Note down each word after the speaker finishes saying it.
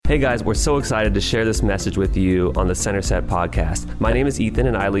Hey guys, we're so excited to share this message with you on the Centerset podcast. My name is Ethan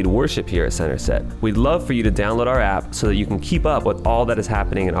and I lead worship here at Centerset. We'd love for you to download our app so that you can keep up with all that is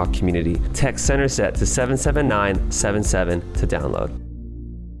happening in our community. Text Centerset to 77977 to download.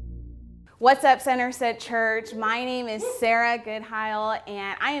 What's up, Centerset Church? My name is Sarah Goodheil,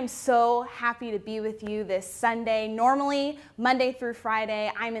 and I am so happy to be with you this Sunday. Normally, Monday through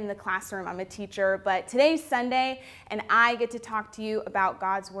Friday, I'm in the classroom. I'm a teacher, but today's Sunday, and I get to talk to you about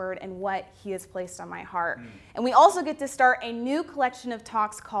God's Word and what He has placed on my heart. And we also get to start a new collection of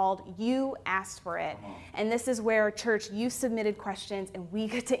talks called You Asked For It. And this is where, church, you submitted questions, and we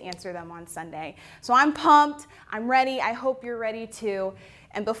get to answer them on Sunday. So I'm pumped. I'm ready. I hope you're ready too.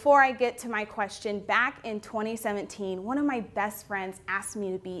 And before I get to my question, back in 2017, one of my best friends asked me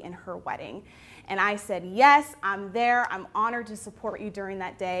to be in her wedding. And I said, yes, I'm there. I'm honored to support you during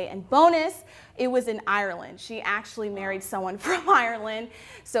that day. And bonus, it was in Ireland. She actually married someone from Ireland.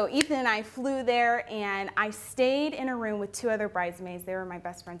 So Ethan and I flew there, and I stayed in a room with two other bridesmaids. They were my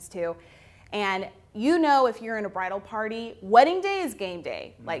best friends too. And you know, if you're in a bridal party, wedding day is game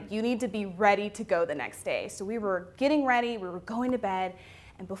day. Like, you need to be ready to go the next day. So we were getting ready. We were going to bed.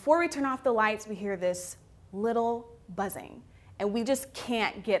 And before we turn off the lights, we hear this little buzzing, and we just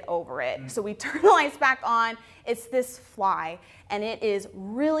can't get over it. So we turn the lights back on. It's this fly, and it is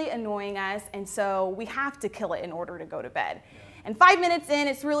really annoying us, and so we have to kill it in order to go to bed. And 5 minutes in,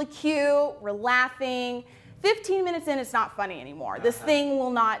 it's really cute. We're laughing. 15 minutes in, it's not funny anymore. This thing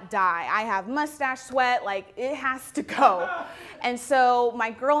will not die. I have mustache sweat, like it has to go. And so my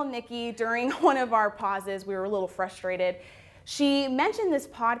girl Nikki, during one of our pauses, we were a little frustrated. She mentioned this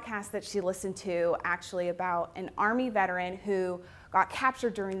podcast that she listened to actually about an Army veteran who got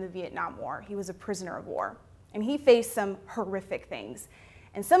captured during the Vietnam War. He was a prisoner of war, and he faced some horrific things.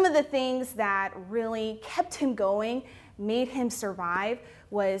 And some of the things that really kept him going, made him survive,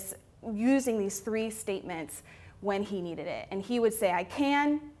 was using these three statements when he needed it. And he would say, I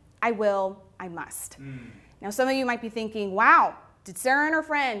can, I will, I must. Now, some of you might be thinking, wow, did Sarah and her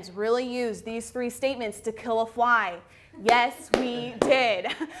friends really use these three statements to kill a fly? Yes, we did.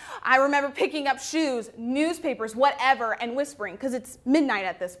 I remember picking up shoes, newspapers, whatever, and whispering, because it's midnight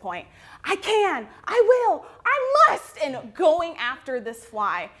at this point, I can, I will, I must, and going after this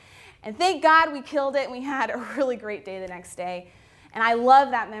fly. And thank God we killed it, and we had a really great day the next day. And I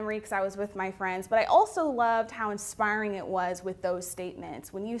love that memory because I was with my friends, but I also loved how inspiring it was with those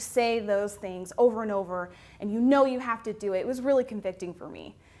statements. When you say those things over and over, and you know you have to do it, it was really convicting for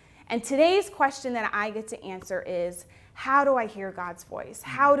me. And today's question that I get to answer is, how do I hear God's voice?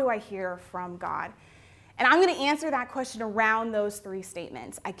 How do I hear from God? And I'm going to answer that question around those three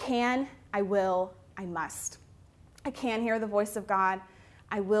statements. I can, I will, I must. I can hear the voice of God.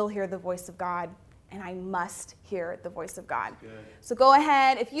 I will hear the voice of God. And I must hear the voice of God. Good. So go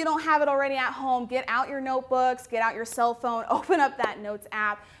ahead, if you don't have it already at home, get out your notebooks, get out your cell phone, open up that notes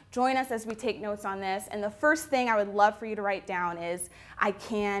app, join us as we take notes on this. And the first thing I would love for you to write down is, I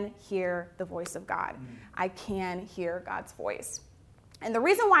can hear the voice of God. I can hear God's voice. And the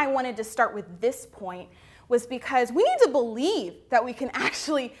reason why I wanted to start with this point was because we need to believe that we can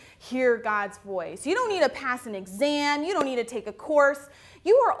actually hear God's voice. You don't need to pass an exam. You don't need to take a course.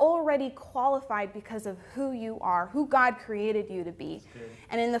 You are already qualified because of who you are, who God created you to be.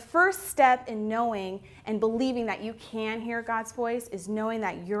 And in the first step in knowing and believing that you can hear God's voice is knowing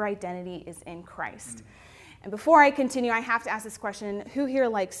that your identity is in Christ. And before I continue, I have to ask this question. Who here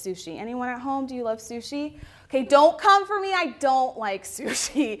likes sushi? Anyone at home, do you love sushi? Okay, don't come for me. I don't like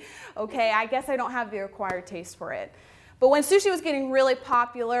sushi. Okay, I guess I don't have the acquired taste for it. But when sushi was getting really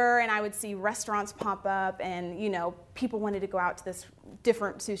popular and I would see restaurants pop up and, you know, people wanted to go out to this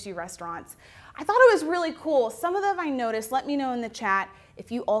different sushi restaurants, I thought it was really cool. Some of them I noticed, let me know in the chat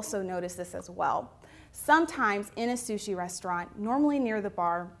if you also notice this as well. Sometimes in a sushi restaurant, normally near the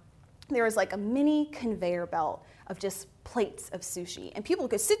bar, there was like a mini conveyor belt of just plates of sushi. And people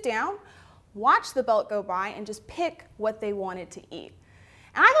could sit down, watch the belt go by, and just pick what they wanted to eat.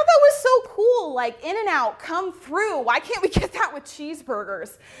 And I thought that was so cool, like In-N-Out, come through. Why can't we get that with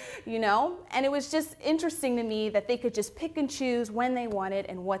cheeseburgers, you know? And it was just interesting to me that they could just pick and choose when they wanted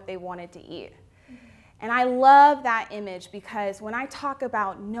and what they wanted to eat. And I love that image because when I talk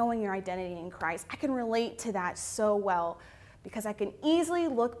about knowing your identity in Christ, I can relate to that so well because I can easily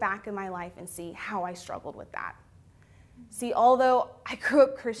look back in my life and see how I struggled with that. See, although I grew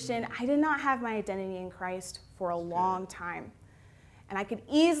up Christian, I did not have my identity in Christ for a long time. And I could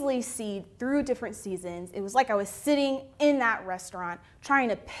easily see through different seasons, it was like I was sitting in that restaurant trying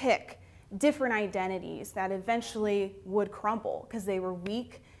to pick different identities that eventually would crumble because they were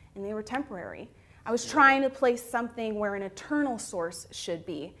weak and they were temporary. I was trying to place something where an eternal source should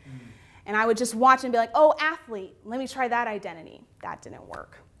be. And I would just watch and be like, oh, athlete, let me try that identity. That didn't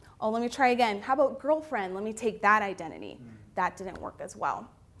work. Oh, let me try again. How about girlfriend? Let me take that identity. That didn't work as well.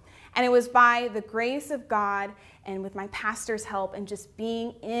 And it was by the grace of God and with my pastor's help and just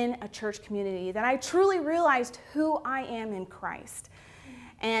being in a church community that I truly realized who I am in Christ.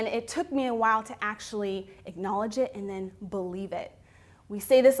 And it took me a while to actually acknowledge it and then believe it. We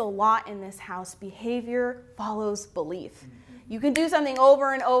say this a lot in this house: behavior follows belief. You can do something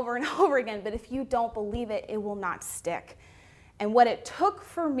over and over and over again, but if you don't believe it, it will not stick. And what it took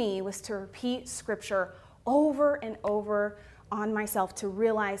for me was to repeat scripture over and over on myself to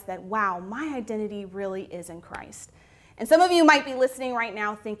realize that, wow, my identity really is in Christ. And some of you might be listening right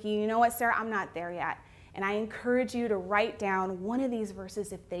now thinking, you know what, Sarah, I'm not there yet. And I encourage you to write down one of these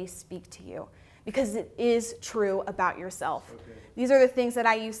verses if they speak to you, because it is true about yourself. Okay. These are the things that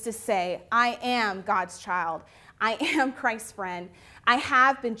I used to say. I am God's child. I am Christ's friend. I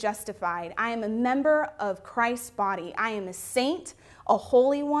have been justified. I am a member of Christ's body. I am a saint, a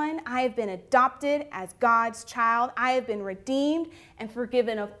holy one. I have been adopted as God's child. I have been redeemed and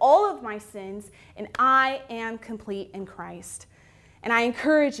forgiven of all of my sins, and I am complete in Christ. And I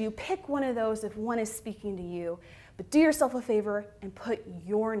encourage you, pick one of those if one is speaking to you, but do yourself a favor and put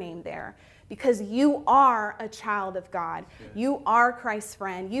your name there, because you are a child of God. Yeah. You are Christ's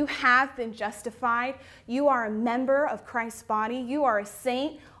friend. You have been justified. You are a member of Christ's body. You are a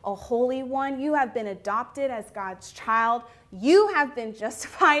saint, a holy one. You have been adopted as God's child. You have been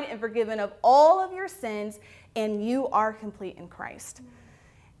justified and forgiven of all of your sins, and you are complete in Christ.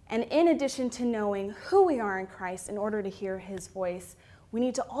 And in addition to knowing who we are in Christ in order to hear his voice, we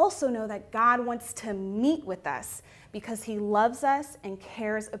need to also know that God wants to meet with us because he loves us and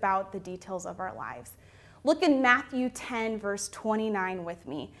cares about the details of our lives. Look in Matthew 10, verse 29 with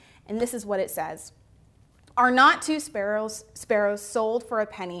me, and this is what it says. Are not two sparrows sold for a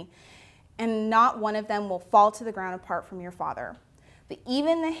penny, and not one of them will fall to the ground apart from your Father? But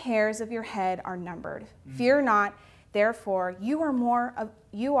even the hairs of your head are numbered. Fear not, therefore, you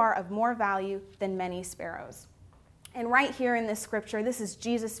are of more value than many sparrows. And right here in this scripture, this is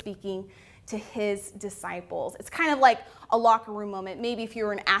Jesus speaking to his disciples. It's kind of like a locker room moment. Maybe if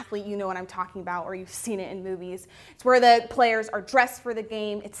you're an athlete, you know what I'm talking about, or you've seen it in movies. It's where the players are dressed for the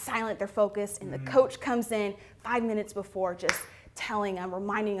game. It's silent, they're focused, and the coach comes in 5 minutes before, just telling them,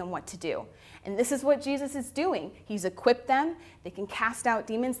 reminding them what to do. And this is what Jesus is doing. He's equipped them. They can cast out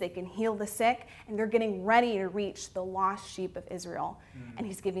demons. They can heal the sick. And they're getting ready to reach the lost sheep of Israel. And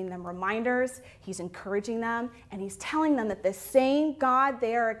he's giving them reminders. He's encouraging them. And he's telling them that the same God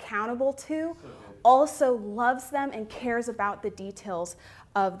they are accountable to also loves them and cares about the details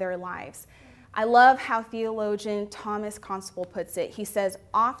of their lives. I love how theologian Thomas Constable puts it. He says,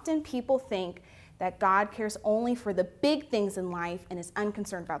 often people think that God cares only for the big things in life and is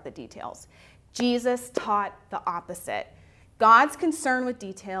unconcerned about the details. Jesus taught the opposite. God's concern with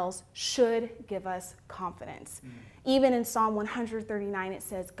details should give us confidence. Even in Psalm 139, it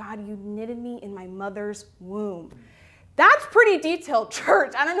says, God, you knitted me in my mother's womb. That's pretty detailed,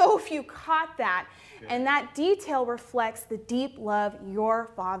 church. I don't know if you caught that. And that detail reflects the deep love your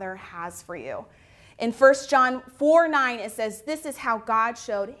Father has for you. In 1 John 4:9, it says, this is how God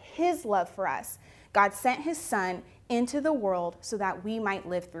showed his love for us. God sent his Son into the world so that we might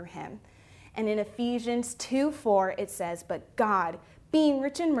live through him. And in Ephesians 2:4, it says, but God, being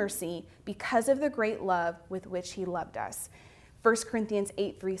rich in mercy, because of the great love with which he loved us. 1 Corinthians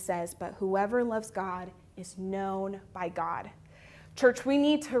 8:3 says, but whoever loves God is known by God. Church, we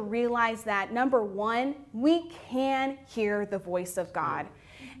need to realize that, number one, we can hear the voice of God.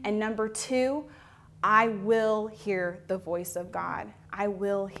 And number two, I will hear the voice of God. I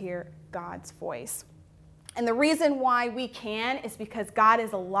will hear God's voice. And the reason why we can is because God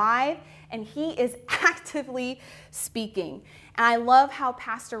is alive and he is actively speaking. And I love how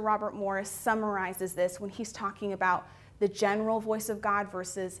Pastor Robert Morris summarizes this when he's talking about the general voice of God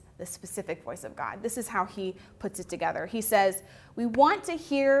versus the specific voice of God. This is how he puts it together. He says, we want to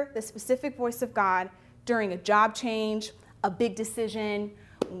hear the specific voice of God during a job change, a big decision,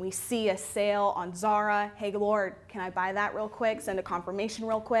 when we see a sale on Zara. Hey, Lord, can I buy that real quick? Send a confirmation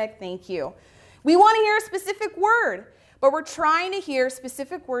real quick. Thank you. We want to hear a specific word, but we're trying to hear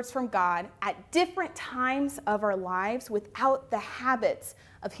specific words from God at different times of our lives without the habits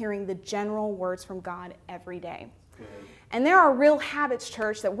of hearing the general words from God every day. Good. And there are real habits,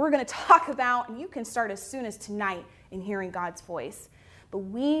 church, that we're going to talk about, and you can start as soon as tonight in hearing God's voice. But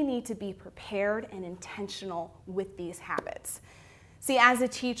we need to be prepared and intentional with these habits. See, as a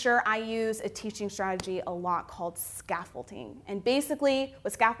teacher, I use a teaching strategy a lot called scaffolding. And basically,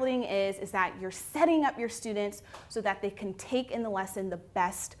 what scaffolding is that you're setting up your students so that they can take in the lesson the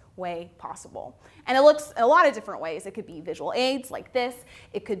best way possible. And it looks a lot of different ways. It could be visual aids like this.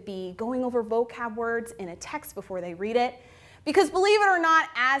 It could be going over vocab words in a text before they read it. Because believe it or not,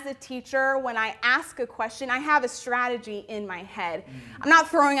 as a teacher, when I ask a question, I have a strategy in my head. I'm not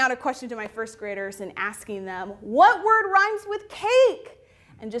throwing out a question to my first graders and asking them, what word rhymes with cake?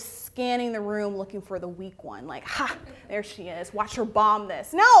 And just scanning the room looking for the weak one. Like, ha, there she is. Watch her bomb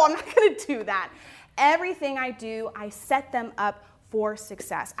this. No, I'm not going to do that. Everything I do, I set them up for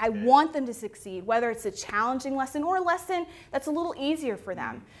success. I want them to succeed, whether it's a challenging lesson or a lesson that's a little easier for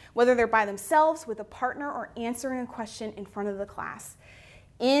them, whether they're by themselves, with a partner, or answering a question in front of the class.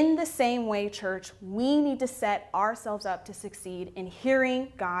 In the same way, church, we need to set ourselves up to succeed in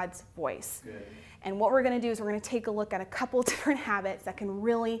hearing God's voice. Good. And what we're going to do is we're going to take a look at a couple different habits that can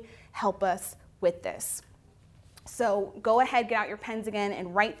really help us with this. So go ahead, get out your pens again,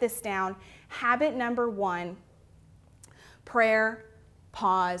 and write this down. Habit number 1, prayer,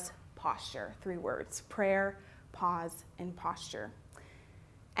 pause, posture. 3 words: prayer, pause, and posture.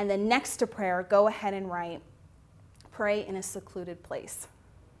 And then next to prayer, go ahead and write, pray in a secluded place.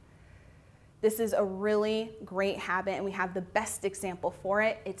 This is a really great habit, and we have the best example for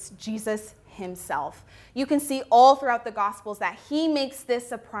it. It's Jesus himself. You can see all throughout the Gospels that he makes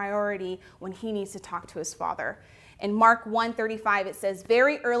this a priority when he needs to talk to his Father. In Mark 1:35, it says,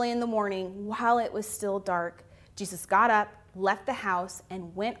 very early in the morning, while it was still dark, Jesus got up, left the house,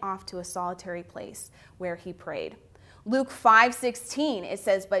 and went off to a solitary place where he prayed. Luke 5:16, it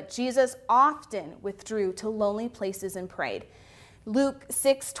says, but Jesus often withdrew to lonely places and prayed. Luke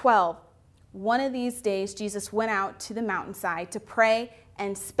 6:12, one of these days Jesus went out to the mountainside to pray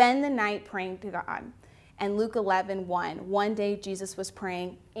and spend the night praying to God. And Luke 11:1, one day Jesus was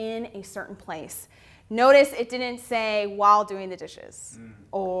praying in a certain place. Notice it didn't say while doing the dishes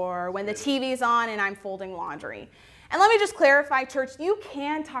or when the TV's on and I'm folding laundry. And let me just clarify, church, you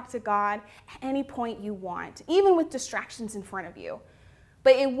can talk to God at any point you want, even with distractions in front of you.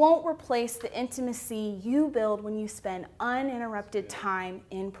 But it won't replace the intimacy you build when you spend uninterrupted time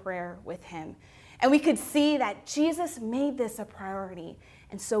in prayer with him. And we could see that Jesus made this a priority.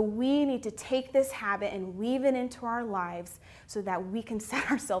 And so we need to take this habit and weave it into our lives so that we can set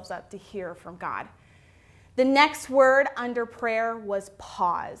ourselves up to hear from God. The next word under prayer was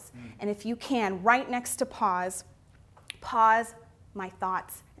pause. And if you can, right next to pause, pause my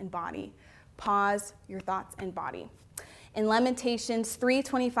thoughts and body. Pause your thoughts and body. In Lamentations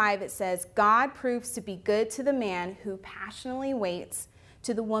 3:25, it says, God proves to be good to the man who passionately waits,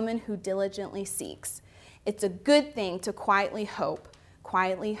 to the woman who diligently seeks. It's a good thing to quietly hope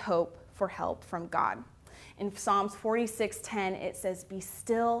for help from God. In Psalms 46:10, it says, be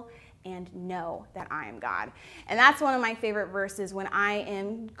still and know that I am God. And that's one of my favorite verses when I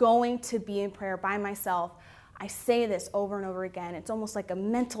am going to be in prayer by myself. I say this over and over again. It's almost like a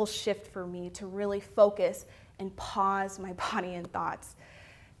mental shift for me to really focus and pause my body and thoughts.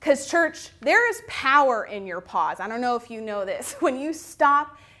 Because church, there is power in your pause. I don't know if you know this. When you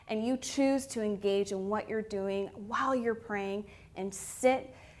stop and you choose to engage in what you're doing while you're praying and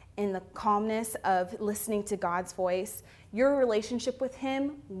sit in the calmness of listening to God's voice, your relationship with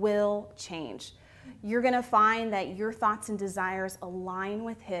him will change. You're going to find that your thoughts and desires align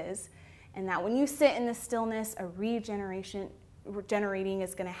with his, and that when you sit in the stillness, a regenerating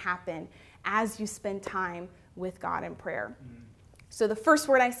is going to happen as you spend time with God in prayer. So the first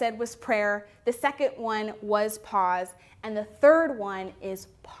word I said was prayer. The second one was pause. And the third one is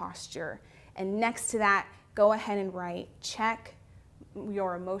posture. And next to that, go ahead and write, check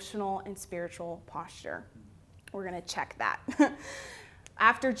your emotional and spiritual posture. We're going to check that.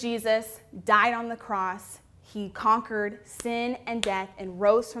 After Jesus died on the cross, he conquered sin and death and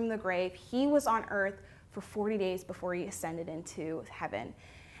rose from the grave. He was on earth for 40 days before he ascended into heaven.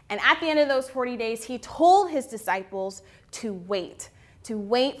 And at the end of those 40 days, he told his disciples to wait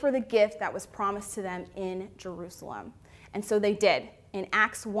for the gift that was promised to them in Jerusalem. And so they did. In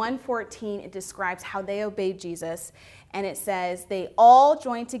Acts 1:14, it describes how they obeyed Jesus. And it says, they all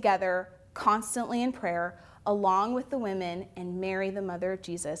joined together constantly in prayer, along with the women and Mary, the mother of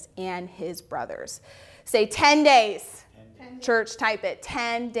Jesus, and his brothers. Say 10 days. 10 days. Church, type it.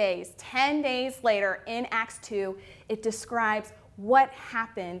 10 days. 10 days later, in Acts 2, it describes what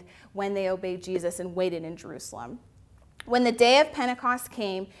happened when they obeyed Jesus and waited in Jerusalem. When the day of Pentecost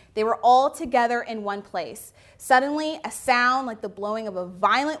came, they were all together in one place. Suddenly, a sound like the blowing of a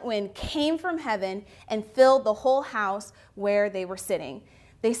violent wind came from heaven and filled the whole house where they were sitting.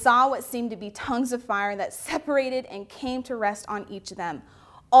 They saw what seemed to be tongues of fire that separated and came to rest on each of them.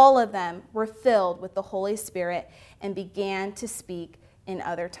 All of them were filled with the Holy Spirit and began to speak in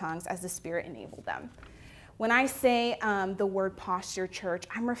other tongues as the Spirit enabled them. When I say the word posture, church,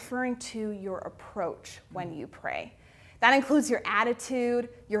 I'm referring to your approach when you pray. That includes your attitude,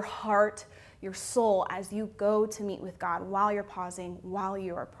 your heart, your soul as you go to meet with God while you're pausing, while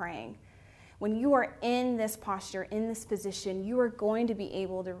you are praying. When you are in this posture, in this position, you are going to be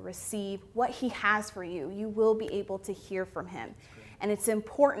able to receive what he has for you. You will be able to hear from him. And it's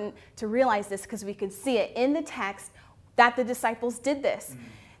important to realize this because we can see it in the text that the disciples did this.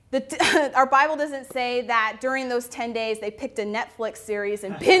 Our Bible doesn't say that during those 10 days they picked a Netflix series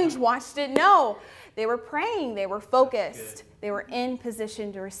and binge watched it. No, they were praying, they were focused, they were in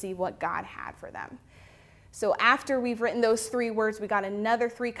position to receive what God had for them. So after we've written those 3 words, we got another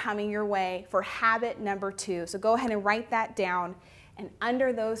 3 coming your way for habit number 2. So go ahead and write that down. And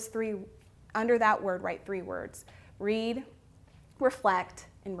under that word, write 3 words. Read, reflect,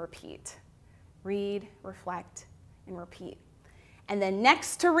 and repeat. Read, reflect, and repeat. And then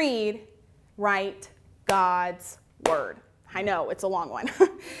next to read, write God's word. I know, it's a long one.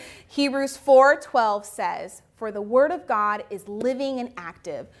 Hebrews 4:12 says, "For the word of God is living and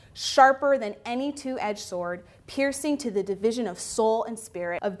active, sharper than any two-edged sword, piercing to the division of soul and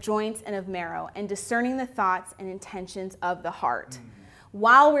spirit, of joints and of marrow, and discerning the thoughts and intentions of the heart."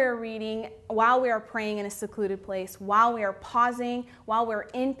 While we're reading, while we are praying in a secluded place, while we are pausing, while we're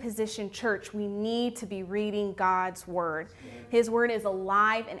in position, church, we need to be reading God's word. His word is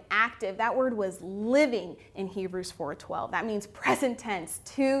alive and active. That word was living in Hebrews 4:12. That means present tense,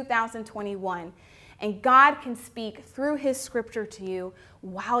 2021. And God can speak through his scripture to you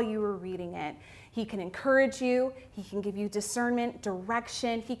while you are reading it. He can encourage you. He can give you discernment,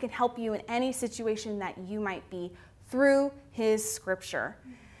 direction. He can help you in any situation that you might be through his scripture.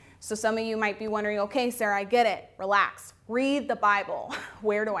 So some of you might be wondering, okay, Sarah, I get it. Relax. Read the Bible.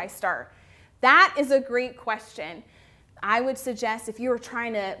 Where do I start? That is a great question. I would suggest if you are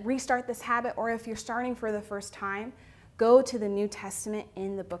trying to restart this habit or if you're starting for the first time, go to the New Testament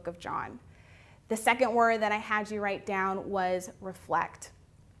in the book of John. The second word that I had you write down was reflect.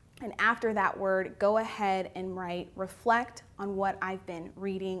 And after that word, go ahead and write, reflect on what I've been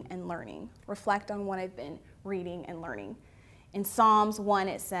reading and learning. Reflect on what I've been reading and learning. In Psalms 1,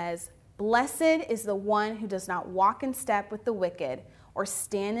 it says, "Blessed is the one who does not walk in step with the wicked, or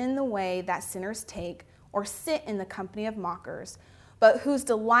stand in the way that sinners take, or sit in the company of mockers, but whose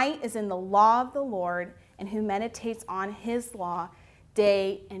delight is in the law of the Lord, and who meditates on his law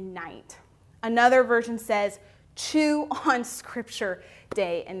day and night." Another version says, "Chew on scripture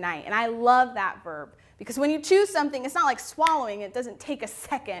day and night." And I love that verb because when you chew something, it's not like swallowing. It doesn't take a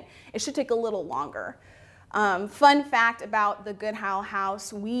second. It should take a little longer. Fun fact about the Goodheil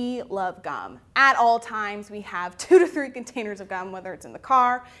house, we love gum. At all times, we have 2 to 3 containers of gum, whether it's in the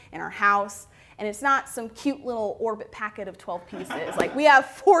car, in our house. And it's not some cute little Orbit packet of 12 pieces. Like, we have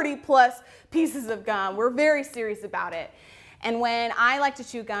 40 plus pieces of gum. We're very serious about it. And when I like to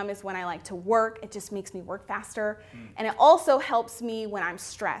chew gum is when I like to work. It just makes me work faster. And it also helps me when I'm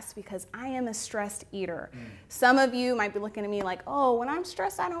stressed because I am a stressed eater. Some of you might be looking at me like, oh, when I'm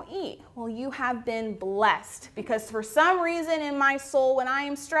stressed, I don't eat. Well, you have been blessed because for some reason in my soul, when I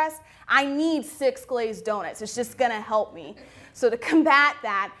am stressed, I need 6 glazed donuts. It's just gonna help me. So to combat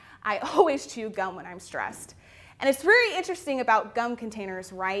that, I always chew gum when I'm stressed. And it's very interesting about gum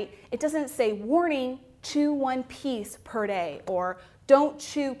containers, right? It doesn't say, warning, chew 1 piece per day, or don't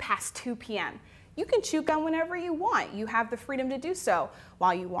chew past 2 p.m. You can chew gum whenever you want. You have the freedom to do so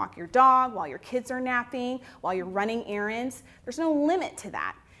while you walk your dog, while your kids are napping, while you're running errands. There's no limit to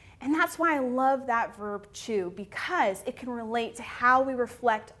that. And that's why I love that verb chew, because it can relate to how we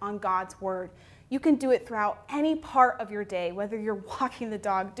reflect on God's word. You can do it throughout any part of your day, whether you're walking the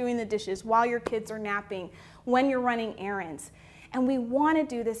dog, doing the dishes, while your kids are napping, when you're running errands. And we want to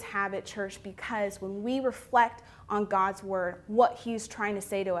do this habit, church, because when we reflect on God's word, what he's trying to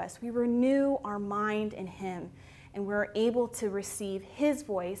say to us, we renew our mind in him, and we're able to receive his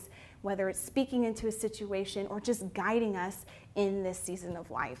voice, whether it's speaking into a situation or just guiding us in this season of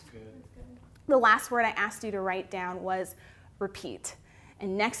life. The last word I asked you to write down was repeat.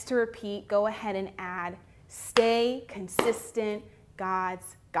 And next to repeat, go ahead and add, stay consistent,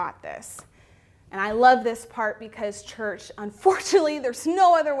 God's got this. And I love this part because, church, unfortunately, there's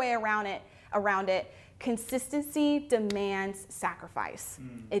no other way around it. Consistency demands sacrifice.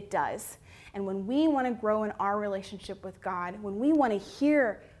 It does. And when we want to grow in our relationship with God, when we want to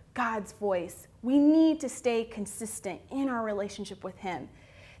hear God's voice, we need to stay consistent in our relationship with him.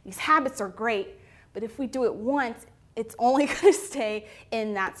 These habits are great, but if we do it once, it's only going to stay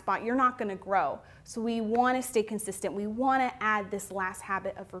in that spot. You're not going to grow. So we want to stay consistent. We want to add this last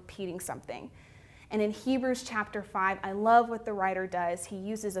habit of repeating something. And in Hebrews chapter 5, I love what the writer does. He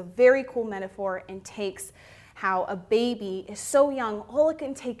uses a very cool metaphor and takes how a baby is so young, all it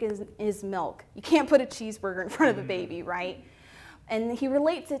can take is milk. You can't put a cheeseburger in front of a baby, right? And he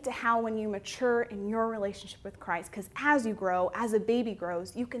relates it to how when you mature in your relationship with Christ, because as you grow, as a baby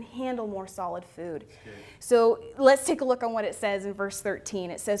grows, you can handle more solid food. So let's take a look on what it says in verse 13.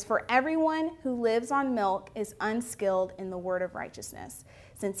 It says, "For everyone who lives on milk is unskilled in the word of righteousness,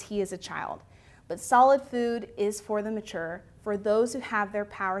 since he is a child. But solid food is for the mature, for those who have their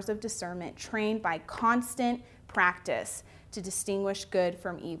powers of discernment trained by constant practice to distinguish good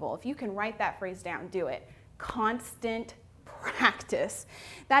from evil." If you can write that phrase down, do it. Constant practice.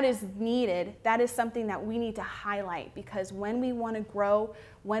 That is needed. That is something that we need to highlight, because when we want to grow,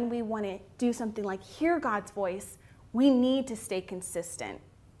 when we want to do something like hear God's voice, we need to stay consistent.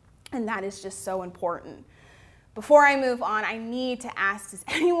 And that is just so important. Before I move on, I need to ask, does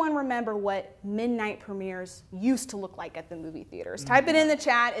anyone remember what midnight premieres used to look like at the movie theaters? Type it in the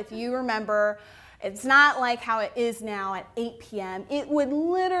chat if you remember. It's not like how it is now at 8 p.m. It would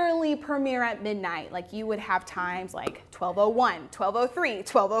literally premiere at midnight. Like you would have times like 12:01, 12:03,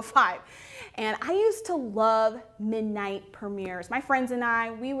 12:05. And I used to love midnight premieres. My friends and I,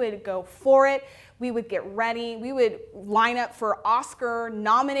 we would go for it. We would get ready. We would line up for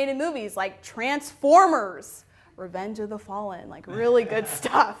Oscar-nominated movies like Transformers, Revenge of the Fallen, like really good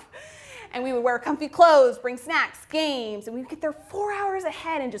stuff. And we would wear comfy clothes, bring snacks, games, and we'd get there 4 hours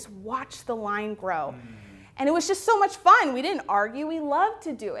ahead and just watch the line grow. And it was just so much fun. We didn't argue. We loved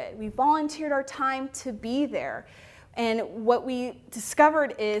to do it. We volunteered our time to be there. And what we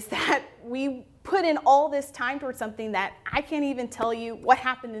discovered is that we put in all this time towards something that I can't even tell you what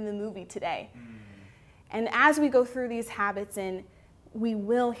happened in the movie today. And as we go through these habits, and we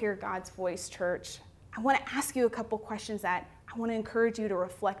will hear God's voice, church, I want to ask you a couple questions that I want to encourage you to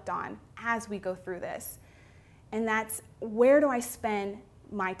reflect on as we go through this. And that's, where do I spend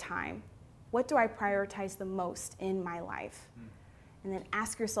my time? What do I prioritize the most in my life? And then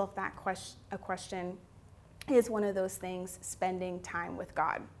ask yourself that question, is one of those things spending time with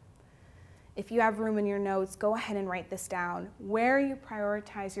God? If you have room in your notes, go ahead and write this down. Where you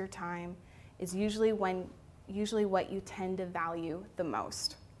prioritize your time is usually what you tend to value the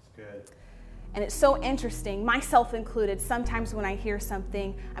most. That's good. And it's so interesting, myself included, sometimes when I hear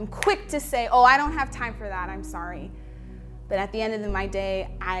something, I'm quick to say, oh, I don't have time for that, I'm sorry. But at the end of my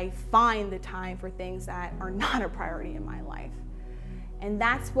day, I find the time for things that are not a priority in my life. And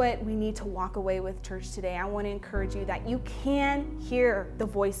that's what we need to walk away with, church, today. I want to encourage you that you can hear the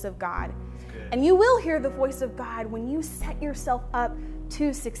voice of God. And you will hear the voice of God when you set yourself up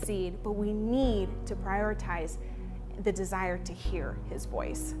to succeed, but we need to prioritize the desire to hear his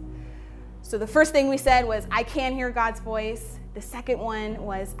voice. So the first thing we said was, I can hear God's voice. The second one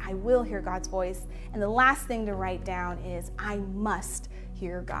was, I will hear God's voice. And the last thing to write down is, I must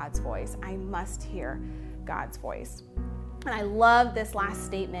hear God's voice. I must hear God's voice. And I love this last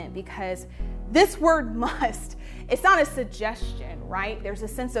statement, because this word must, it's not a suggestion, right? There's a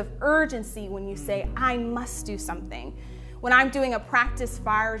sense of urgency when you say, I must do something. When I'm doing a practice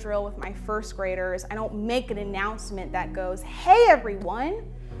fire drill with my first graders, I don't make an announcement that goes, hey everyone,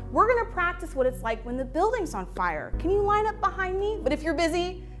 we're gonna practice what it's like when the building's on fire. Can you line up behind me? But if you're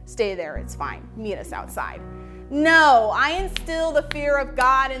busy, stay there, it's fine. Meet us outside. No, I instill the fear of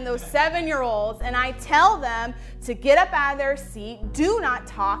God in those 7-year-olds, and I tell them to get up out of their seat, do not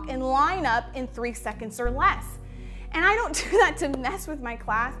talk, and line up in 3 seconds or less. And I don't do that to mess with my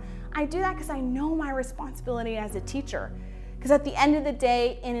class. I do that because I know my responsibility as a teacher. Because at the end of the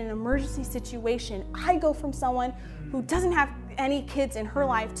day, in an emergency situation, I go from someone who doesn't have any kids in her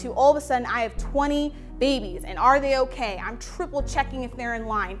life to all of a sudden I have 20 babies, and are they okay? I'm triple checking if they're in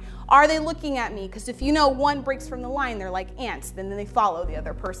line. Are they looking at me? Because if you know one breaks from the line, they're like ants, then they follow the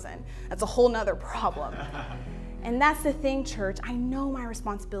other person. That's a whole nother problem. And that's the thing, church. I know my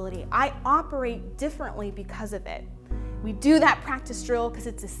responsibility. I operate differently because of it. We do that practice drill because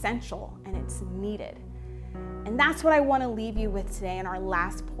it's essential and it's needed. And that's what I want to leave you with today in our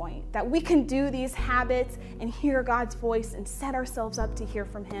last point, that we can do these habits and hear God's voice and set ourselves up to hear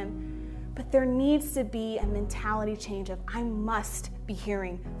from him. But there needs to be a mentality change of, I must be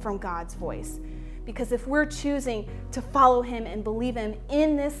hearing from God's voice. Because if we're choosing to follow him and believe him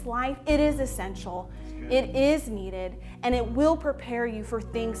in this life, it is essential, it is needed, and it will prepare you for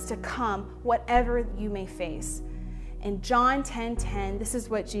things to come, whatever you may face. In John 10:10, this is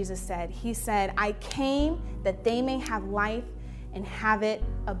what Jesus said. He said, I came that they may have life and have it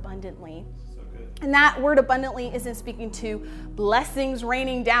abundantly. So good. And that word abundantly isn't speaking to blessings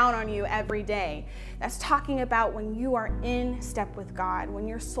raining down on you every day. That's talking about when you are in step with God, when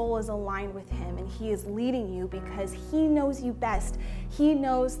your soul is aligned with Him and He is leading you because He knows you best. He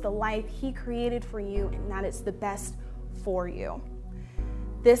knows the life He created for you and that it's the best for you.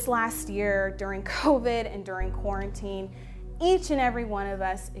 This last year, during COVID and during quarantine, each and every one of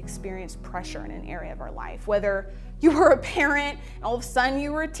us experienced pressure in an area of our life, whether you were a parent and all of a sudden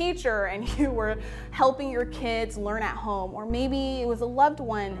you were a teacher and you were helping your kids learn at home, or maybe it was a loved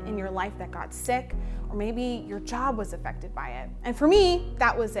one in your life that got sick, or maybe your job was affected by it. And for me,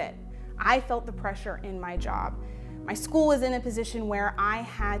 that was it. I felt the pressure in my job. My school was in a position where I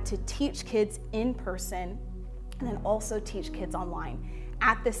had to teach kids in person and then also teach kids online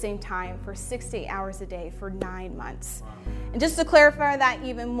at the same time for 6 to 8 hours a day for 9 months. Wow. And just to clarify that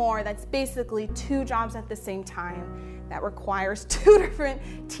even more, that's basically 2 jobs at the same time that requires 2 different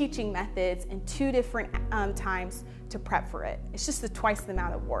teaching methods and 2 different times to prep for it. It's just twice the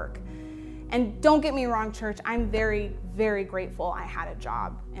amount of work. And don't get me wrong, church, I'm very, very grateful I had a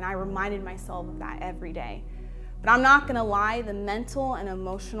job, and I reminded myself of that every day. But I'm not gonna lie, the mental and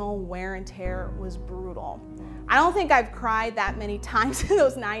emotional wear and tear was brutal. I don't think I've cried that many times in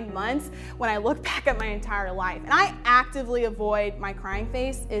those 9 months when I look back at my entire life. And I actively avoid my crying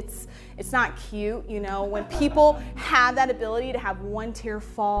face. It's not cute, you know, when people have that ability to have one tear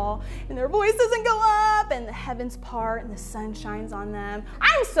fall and their voice doesn't go up and the heavens part and the sun shines on them.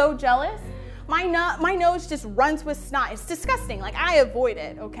 I'm so jealous. My nose just runs with snot. It's disgusting. Like, I avoid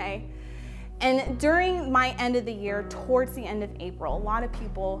it, okay? And during my end of the year, towards the end of April, a lot of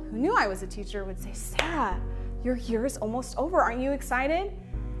people who knew I was a teacher would say, Sarah, your year is almost over. Aren't you excited?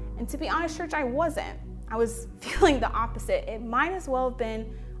 And to be honest, church, I wasn't. I was feeling the opposite. It might as well have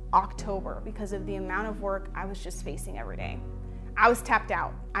been October because of the amount of work I was just facing every day. I was tapped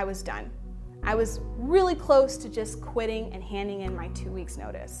out. I was done. I was really close to just quitting and handing in my 2 weeks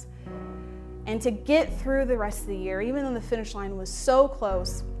notice. And to get through the rest of the year, even though the finish line was so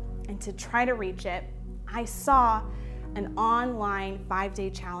close, and to try to reach it, I saw an online 5-day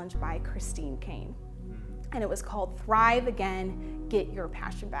challenge by Christine Caine. And it was called Thrive Again, Get Your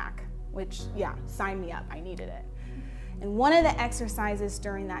Passion Back, which, yeah, sign me up, I needed it. And one of the exercises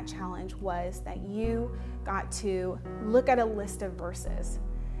during that challenge was that you got to look at a list of verses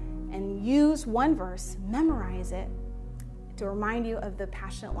and use one verse, memorize it, to remind you of the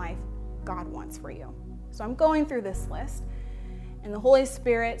passionate life God wants for you. So I'm going through this list, and the Holy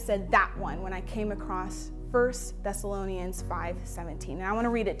Spirit said that one when I came across 1 Thessalonians 5:17. And I want to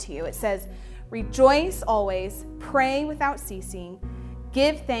read it to you. It says, rejoice always, pray without ceasing,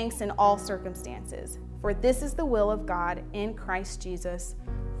 give thanks in all circumstances, for this is the will of God in Christ Jesus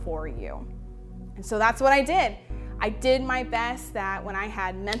for you. And so that's what I did. I did my best that when I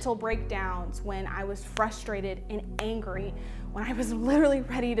had mental breakdowns, when I was frustrated and angry, when I was literally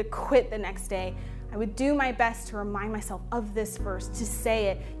ready to quit the next day, I would do my best to remind myself of this verse, to say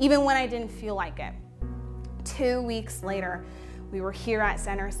it, even when I didn't feel like it. 2 weeks later, we were here at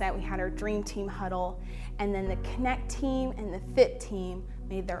Center Set. We had our Dream Team huddle, and then the Connect team and the Fit team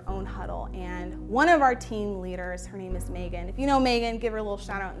made their own huddle. And one of our team leaders, her name is Megan. If you know Megan, give her a little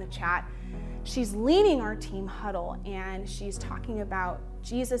shout out in the chat. She's leading our team huddle, and she's talking about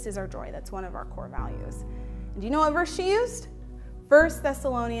Jesus is our joy. That's one of our core values. And do you know what verse she used? 1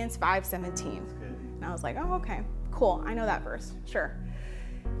 Thessalonians 5:17. And I was like, oh, okay, cool. I know that verse, sure.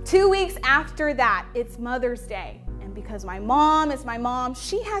 2 weeks after that, it's Mother's Day. And because my mom is my mom,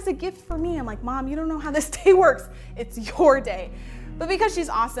 she has a gift for me. I'm like, Mom, you don't know how this day works. It's your day. But because she's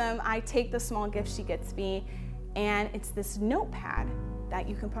awesome, I take the small gift she gets me, and it's this notepad that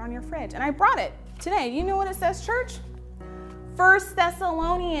you can put on your fridge. And I brought it today. You know what it says, church? 1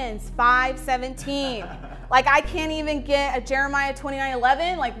 Thessalonians 5:17. Like, I can't even get a Jeremiah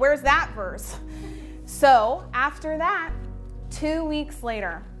 29:11. Like, where's that verse? So after that, 2 weeks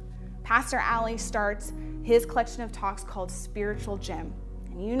later, Pastor Ali starts his collection of talks called Spiritual Gym.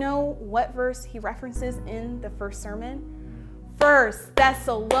 And you know what verse he references in the first sermon? 1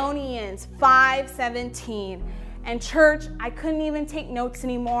 Thessalonians 5:17. And church, I couldn't even take notes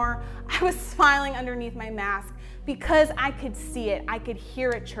anymore. I was smiling underneath my mask because I could see it. I could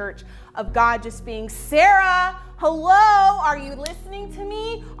hear it, church, of God just being, Sarah, hello, are you listening to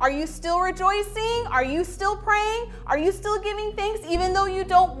me? Are you still rejoicing? Are you still praying? Are you still giving thanks even though you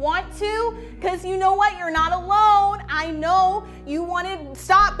don't want to? Because you know what? You're not alone. I know you want to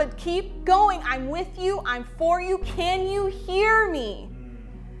stop, but keep going. I'm with you. I'm for you. Can you hear me?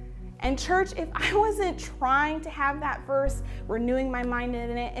 And church, if I wasn't trying to have that verse, renewing my mind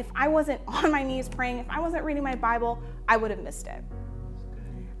in it, if I wasn't on my knees praying, if I wasn't reading my Bible, I would have missed it.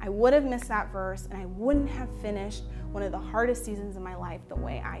 I would have missed that verse and I wouldn't have finished one of the hardest seasons of my life the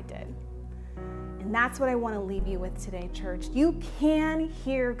way I did. And that's what I want to leave you with today, church. You can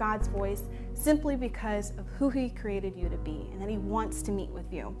hear God's voice simply because of who He created you to be and that He wants to meet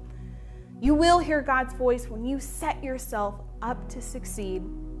with you. You will hear God's voice when you set yourself up to succeed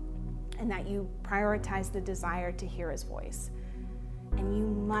and that you prioritize the desire to hear His voice. And you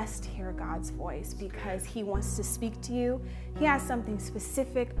must hear God's voice because He wants to speak to you. He has something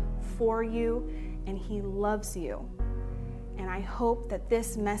specific for you and He loves you. And I hope that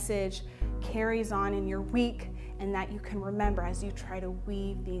this message carries on in your week and that you can remember as you try to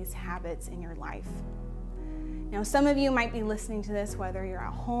weave these habits in your life. Now, some of you might be listening to this, whether you're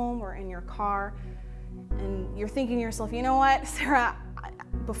at home or in your car, and you're thinking to yourself, you know what, Sarah,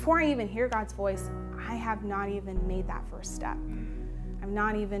 before I even hear God's voice, I have not even made that first step. I've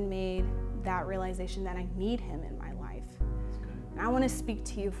not even made that realization that I need Him in my life. And I want to speak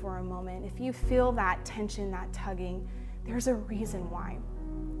to you for a moment. If you feel that tension, that tugging, there's a reason why.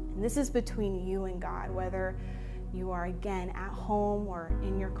 And this is between you and God, whether you are, again, at home or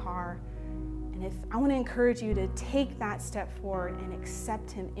in your car. And I want to encourage you to take that step forward and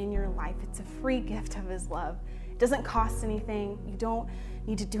accept Him in your life. It's a free gift of His love. It doesn't cost anything. You don't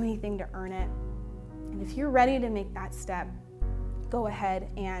need to do anything to earn it. And if you're ready to make that step, go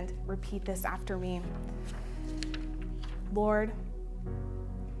ahead and repeat this after me. Lord,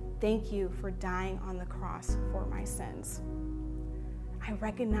 thank you for dying on the cross for my sins. I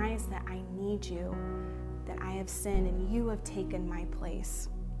recognize that I need you, that I have sinned and you have taken my place.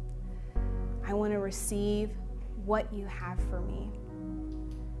 I want to receive what you have for me.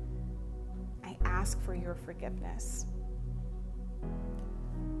 I ask for your forgiveness.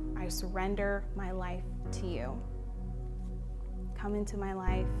 I surrender my life to you. Come into my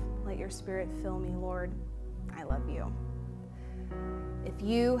life. Let your Spirit fill me, Lord. I love you. If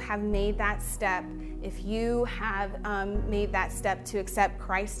you have made that step, if you have made that step to accept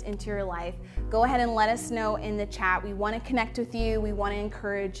Christ into your life, go ahead and let us know in the chat. We want to connect with you. We want to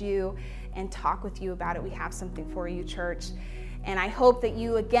encourage you and talk with you about it. We have something for you, church. And I hope that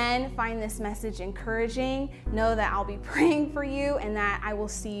you, again, find this message encouraging. Know that I'll be praying for you and that I will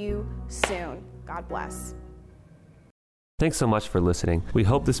see you soon. God bless. Thanks so much for listening. We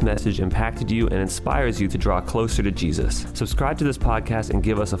hope this message impacted you and inspires you to draw closer to Jesus. Subscribe to this podcast and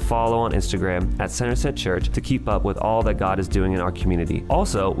give us a follow on Instagram at Centerset Church to keep up with all that God is doing in our community.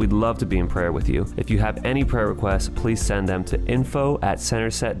 Also, we'd love to be in prayer with you. If you have any prayer requests, please send them to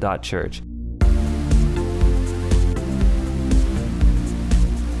info@centerset.church.